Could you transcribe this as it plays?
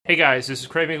Hey guys, this is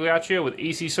Craig Migliaccio with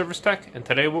acservicetech, and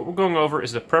today what we're going over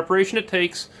is the preparation it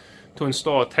takes to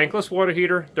install a tankless water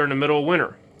heater during the middle of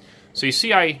winter. So you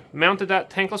see I mounted that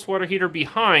tankless water heater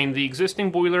behind the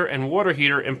existing boiler and water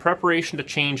heater in preparation to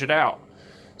change it out.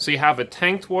 So you have a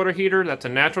tanked water heater, that's a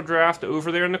natural draft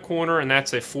over there in the corner, and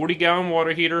that's a 40-gallon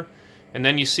water heater. And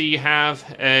then you see you have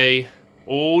a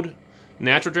old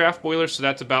natural draft boiler, so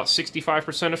that's about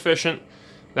 65% efficient.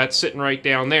 That's sitting right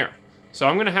down there. So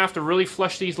I'm going to have to really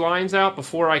flesh these lines out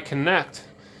before I connect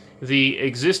the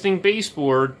existing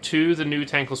baseboard to the new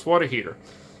tankless water heater.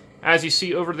 As you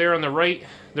see over there on the right,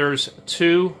 there's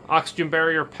two oxygen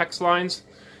barrier PEX lines,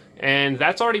 and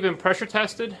that's already been pressure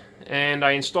tested, and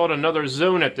I installed another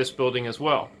zone at this building as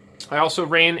well. I also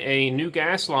ran a new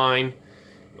gas line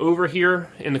over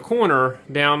here in the corner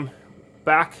down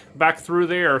back through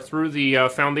there, through the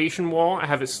foundation wall. I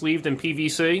have it sleeved in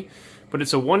PVC. But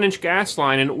it's a 1-inch gas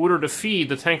line in order to feed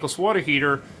the tankless water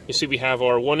heater. You see we have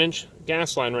our 1-inch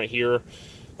gas line right here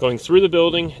going through the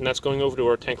building, and that's going over to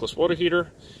our tankless water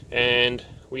heater. And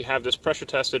we have this pressure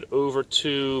tested over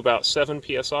to about 7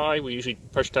 psi. We usually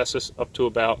pressure test this up to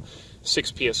about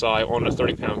 6 psi on a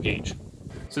 30-pound gauge.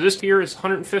 So this here is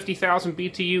 150,000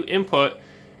 BTU input,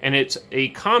 and it's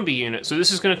a combi unit. So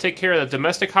this is going to take care of the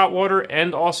domestic hot water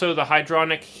and also the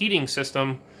hydronic heating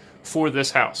system for this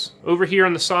house. Over here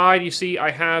on the side, you see I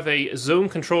have a zone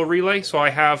control relay, so I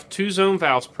have 2 zone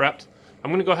valves prepped. I'm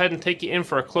going to go ahead and take you in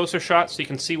for a closer shot so you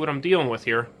can see what I'm dealing with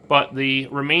here. But the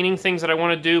remaining things that I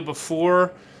want to do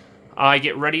before I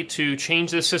get ready to change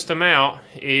this system out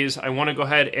is I want to go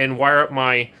ahead and wire up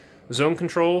my zone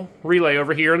control relay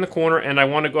over here in the corner, and I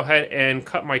want to go ahead and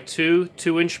cut my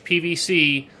 2-inch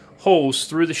PVC holes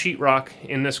through the sheetrock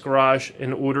in this garage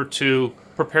in order to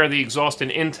prepare the exhaust and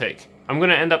intake. I'm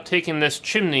going to end up taking this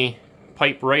chimney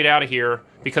pipe right out of here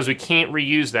because we can't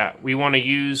reuse that. We want to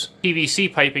use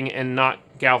PVC piping and not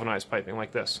galvanized piping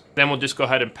like this. Then we'll just go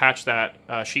ahead and patch that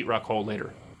sheetrock hole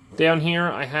later. Down here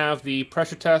I have the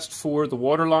pressure test for the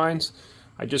water lines.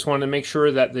 I just wanted to make sure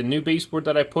that the new baseboard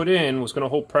that I put in was going to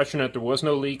hold pressure and that there was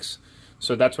no leaks,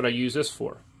 so that's what I use this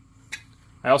for.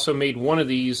 I also made one of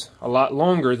these a lot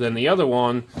longer than the other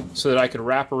one so that I could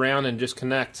wrap around and just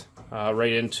connect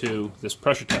right into this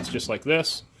pressure test, just like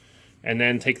this, and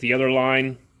then take the other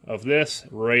line of this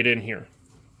right in here.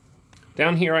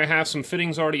 Down here I have some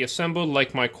fittings already assembled,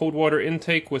 like my cold water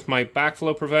intake with my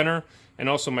backflow preventer and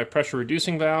also my pressure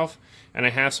reducing valve, and I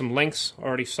have some lengths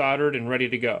already soldered and ready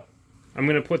to go. I'm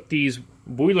going to put these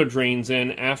boiler drains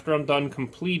in after I'm done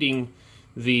completing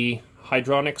the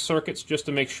hydronic circuits, just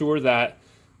to make sure that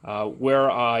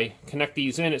where I connect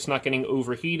these in, it's not getting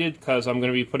overheated, because I'm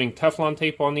going to be putting Teflon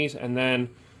tape on these and then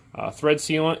thread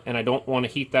sealant, and I don't want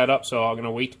to heat that up, so I'm going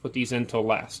to wait to put these in till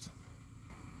last.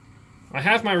 I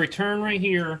have my return right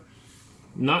here,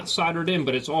 not soldered in,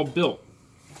 but it's all built.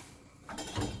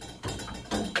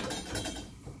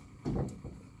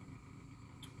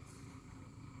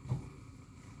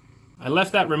 I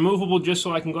left that removable just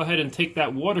so I can go ahead and take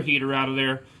that water heater out of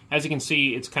there. As you can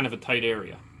see, it's kind of a tight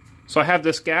area. So I have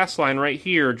this gas line right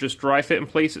here, just dry fit in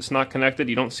place. It's not connected.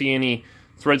 You don't see any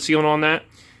thread sealant on that.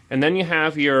 And then you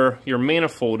have your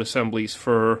manifold assemblies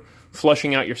for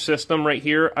flushing out your system right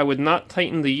here. I would not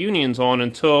tighten the unions on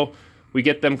until we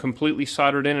get them completely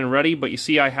soldered in and ready, but you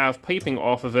see I have piping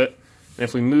off of it. And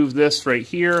if we move this right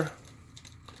here,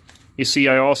 you see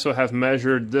I also have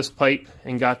measured this pipe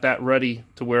and got that ready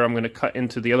to where I'm going to cut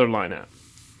into the other line at.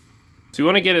 So you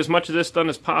want to get as much of this done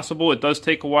as possible. It does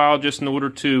take a while just in order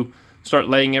to start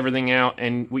laying everything out,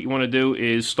 and what you want to do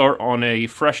is start on a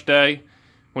fresh day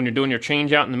when you're doing your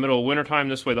change out in the middle of wintertime.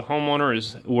 This way the homeowner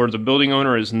is, or the building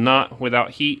owner, is not without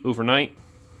heat overnight.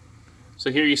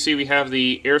 So here you see we have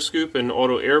the air scoop and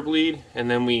auto air bleed, and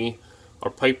then we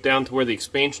are piped down to where the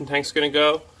expansion tank's going to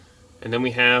go. And then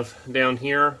we have down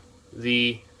here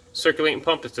the circulating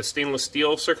pump. It's a stainless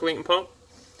steel circulating pump,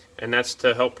 and that's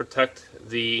to help protect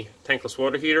the tankless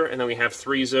water heater. And then we have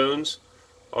 3 zones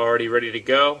already ready to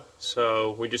go,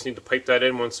 so we just need to pipe that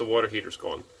in once the water heater's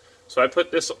gone. So I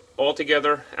put this all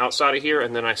together outside of here,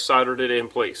 and then I soldered it in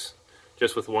place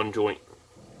just with 1 joint.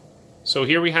 So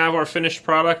here we have our finished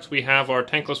product. We have our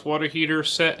tankless water heater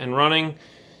set and running.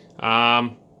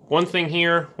 One thing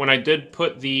here, when I did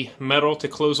put the metal to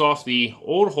close off the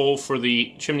old hole for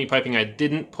the chimney piping, I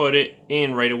didn't put it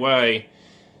in right away.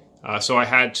 So I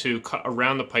had to cut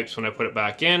around the pipes when I put it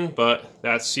back in, but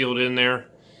that's sealed in there.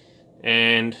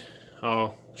 And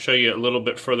I'll show you a little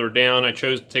bit further down. I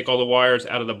chose to take all the wires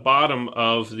out of the bottom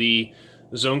of the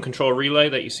zone control relay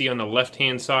that you see on the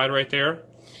left-hand side right there,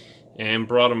 and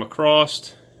brought them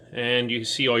across, and you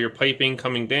see all your piping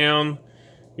coming down,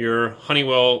 your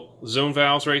Honeywell zone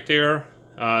valves right there.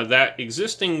 That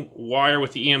existing wire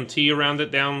with the EMT around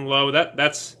it down low, that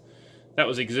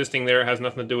was existing there. It has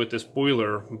nothing to do with this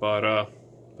boiler, but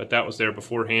that was there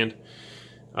beforehand.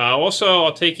 Also,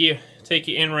 I'll take you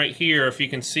in right here. If you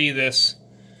can see this,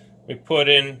 we put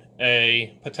in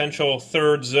a potential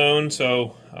third zone.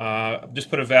 So just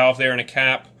put a valve there and a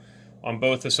cap on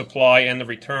both the supply and the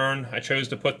return. I chose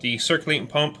to put the circulating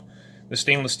pump, the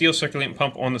stainless steel circulating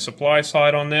pump, on the supply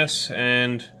side on this,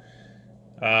 and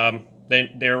then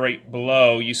there right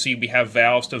below you see we have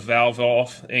valves to valve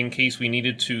off in case we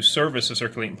needed to service a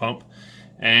circulating pump.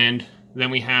 And then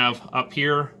we have up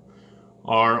here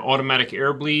our automatic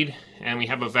air bleed, and we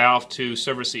have a valve to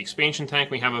service the expansion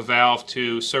tank. We have a valve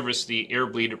to service the air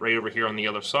bleed right over here on the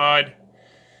other side.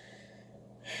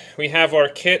 We have our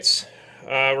kits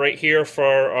right here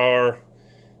for our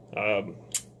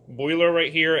boiler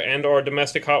right here, and our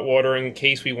domestic hot water in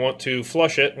case we want to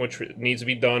flush it, which needs to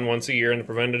be done once a year in the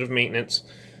preventative maintenance.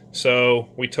 So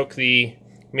we took the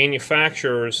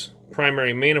manufacturer's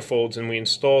primary manifolds and we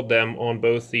installed them on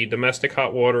both the domestic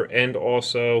hot water and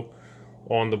also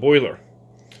on the boiler.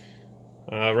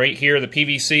 Right here, the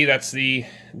PVC, that's the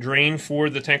drain for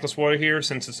the tankless water heater.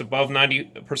 Since it's above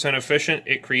 90% efficient,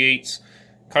 it creates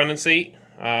condensate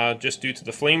just due to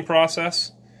the flame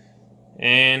process.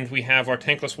 And we have our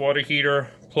tankless water heater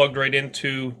plugged right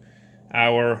into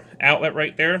our outlet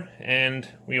right there. And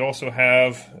we also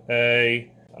have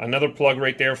another plug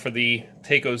right there for the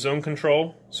TACO zone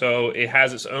control. So it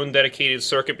has its own dedicated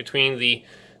circuit between the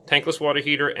tankless water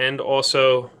heater and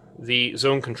also the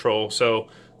zone control. So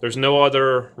there's no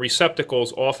other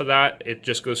receptacles off of that. It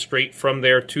just goes straight from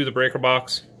there to the breaker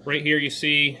box. Right here you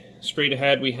see straight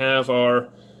ahead we have our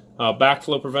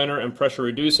backflow preventer and pressure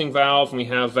reducing valve, and we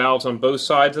have valves on both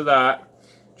sides of that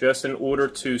just in order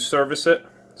to service it.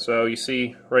 So you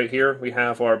see right here we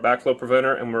have our backflow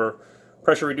preventer and we're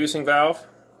pressure reducing valve.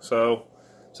 So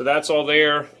that's all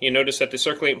there. You notice that the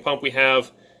circulating pump we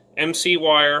have MC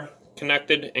wire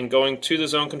connected and going to the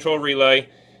zone control relay,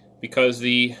 because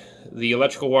the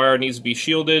electrical wire needs to be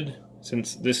shielded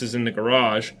since this is in the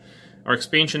garage. Our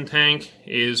expansion tank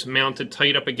is mounted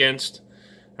tight up against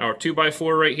our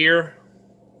 2x4 right here,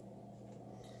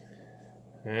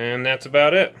 and that's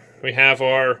about it. We have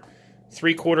our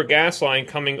 3/4 gas line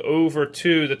coming over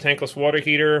to the tankless water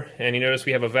heater, and you notice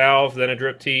we have a valve, then a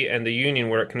drip tee, and the union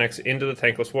where it connects into the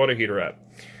tankless water heater at.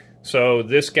 So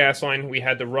this gas line, we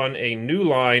had to run a new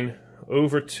line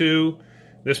over to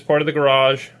this part of the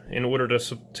garage in order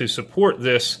to support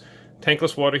this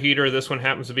tankless water heater. This one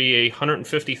happens to be a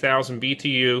 150,000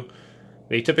 BTU.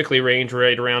 They typically range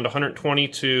right around 120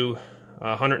 to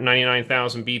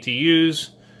 199,000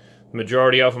 BTUs. The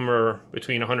majority of them are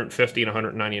between 150 and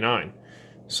 199.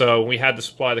 So we had to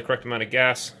supply the correct amount of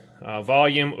gas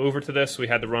volume over to this. So we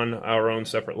had to run our own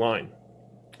separate line.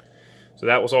 So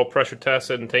that was all pressure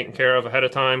tested and taken care of ahead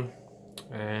of time,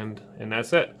 and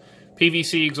that's it.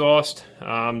 PVC exhaust,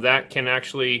 that can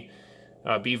actually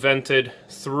be vented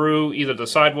through either the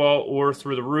sidewall or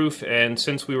through the roof, and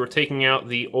since we were taking out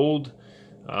the old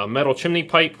metal chimney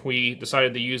pipe, we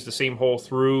decided to use the same hole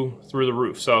through the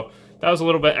roof. So that was a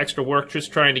little bit extra work,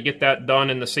 just trying to get that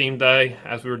done in the same day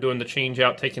as we were doing the change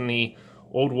out, taking the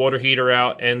old water heater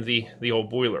out and the old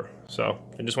boiler. So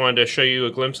I just wanted to show you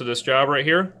a glimpse of this job right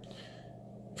here.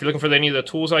 If you're looking for any of the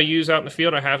tools I use out in the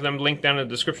field, I have them linked down in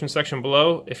the description section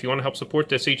below. If you want to help support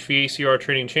this HVACR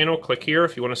training channel, click here.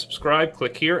 If you want to subscribe,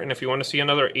 click here. And if you want to see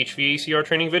another HVACR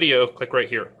training video, click right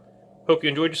here. Hope you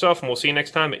enjoyed yourself, and we'll see you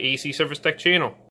next time at AC Service Tech channel.